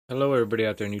Hello everybody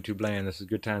out there in YouTube land. This is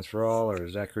Good Times for All, or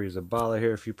Zachary Zabala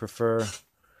here if you prefer.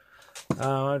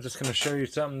 I'm just going to show you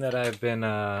something that I've been,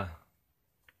 that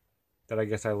I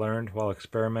guess I learned while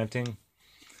experimenting.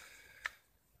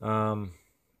 A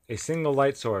single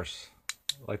light source,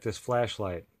 like this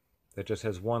flashlight, that just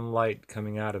has one light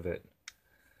coming out of it.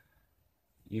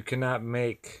 You cannot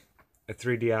make a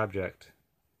 3D object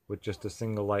with just a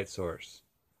single light source.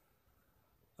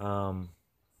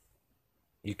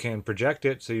 You can project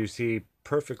it so you see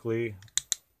perfectly,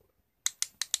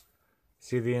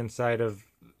 see the inside of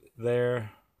there.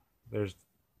 There's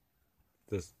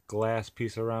this glass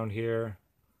piece around here,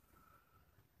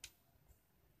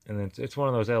 and it's one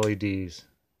of those LEDs.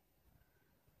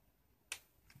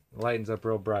 It lightens up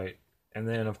real bright. And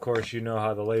then of course you know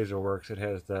how the laser works. It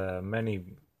has the many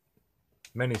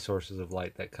sources of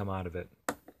light that come out of it.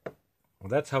 Well,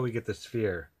 that's how we get the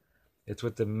sphere. It's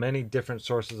with the many different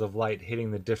sources of light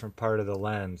hitting the different part of the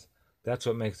lens. That's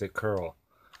what makes it curl.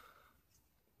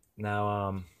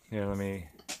 Now here, let me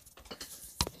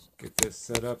get this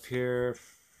set up here.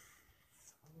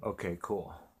 Okay,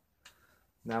 cool.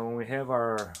 Now when we have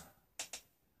our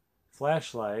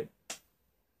flashlight,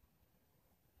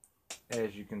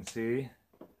 as you can see,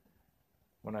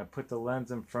 when I put the lens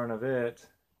in front of it,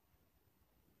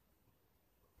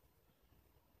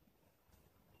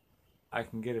 I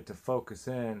can get it to focus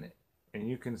in, and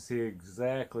you can see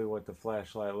exactly what the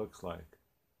flashlight looks like.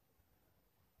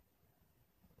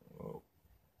 Whoa.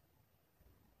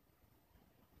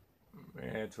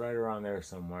 Yeah, it's right around there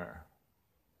somewhere.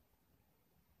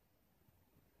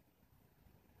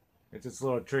 It's just a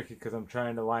little tricky because I'm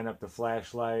trying to line up the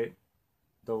flashlight,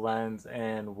 the lens,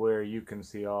 and where you can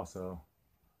see also.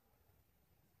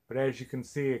 But as you can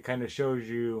see, it kind of shows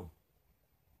you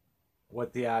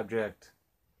what the object,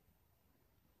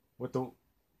 what the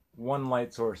one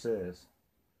light source is.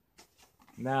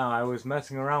 Now, I was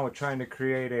messing around with trying to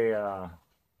create the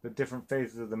different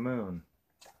phases of the moon.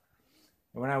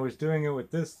 And when I was doing it with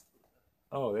this,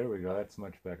 oh, there we go, that's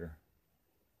much better.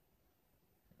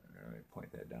 Let me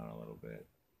point that down a little bit.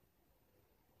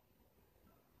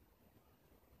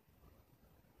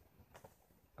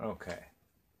 Okay.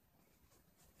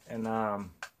 And I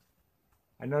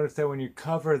noticed that when you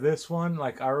cover this one,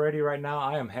 like already right now,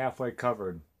 I am halfway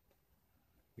covered.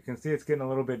 You can see it's getting a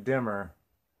little bit dimmer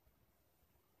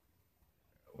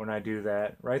when I do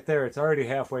that. Right there, it's already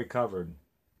halfway covered.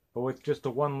 But with just the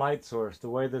one light source, the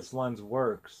way this lens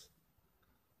works,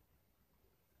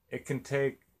 it can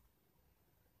take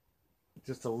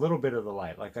just a little bit of the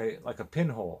light, like a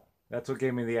pinhole. That's what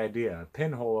gave me the idea, a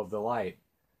pinhole of the light.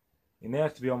 And it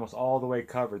has to be almost all the way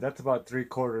covered. That's about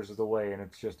 3/4 of the way, and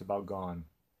it's just about gone.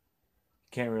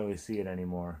 Can't really see it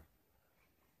anymore.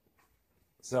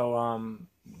 So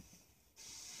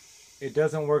it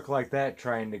doesn't work like that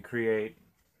trying to create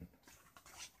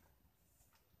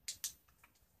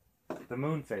the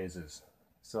moon phases.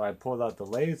 So I pulled out the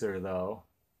laser though,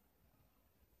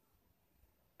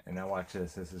 and now watch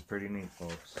this. This is pretty neat,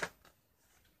 folks.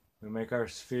 We make our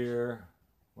sphere.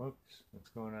 Whoops, what's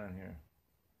going on here?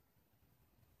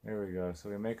 There we go. So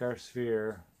we make our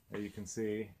sphere, as you can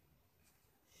see,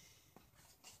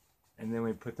 and then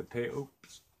we put the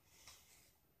oops.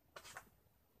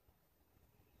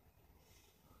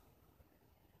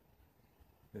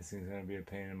 This thing's gonna be a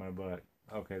pain in my butt.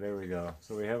 Okay, there we go.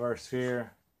 So we have our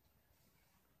sphere,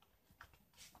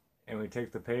 and we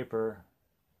take the paper,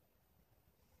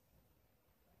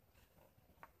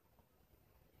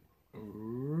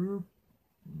 and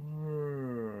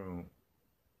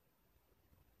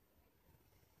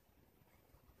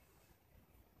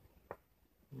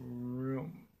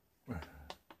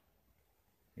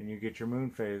you get your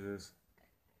moon phases.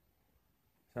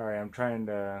 Sorry, I'm trying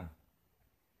to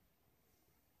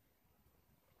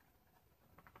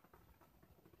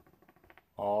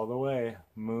all the way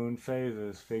moon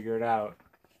phases, figure it out.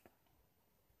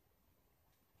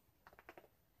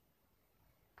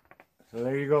 So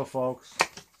there you go, folks.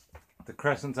 The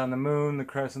crescents on the moon, the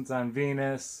crescents on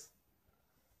Venus.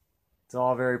 It's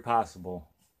all very possible.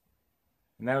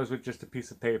 And that was with just a piece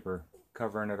of paper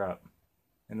covering it up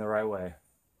in the right way.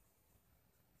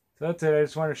 So that's it. I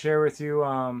just want to share with you,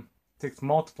 it takes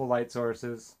multiple light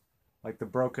sources, like the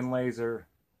broken laser,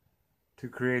 to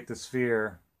create the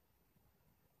sphere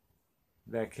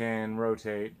that can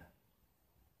rotate.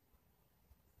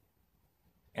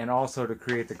 And also to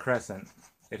create the crescent,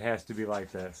 it has to be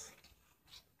like this.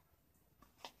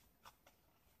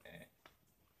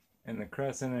 And the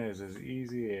crescent is as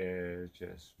easy as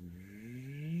just...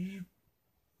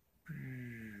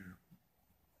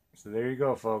 So there you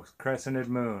go, folks. Crescented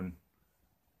moon.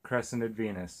 Crescented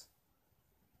Venus.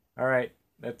 Alright,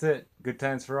 That's it. Good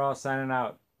times for all signing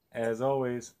out. As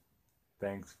always,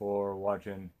 thanks for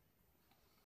watching.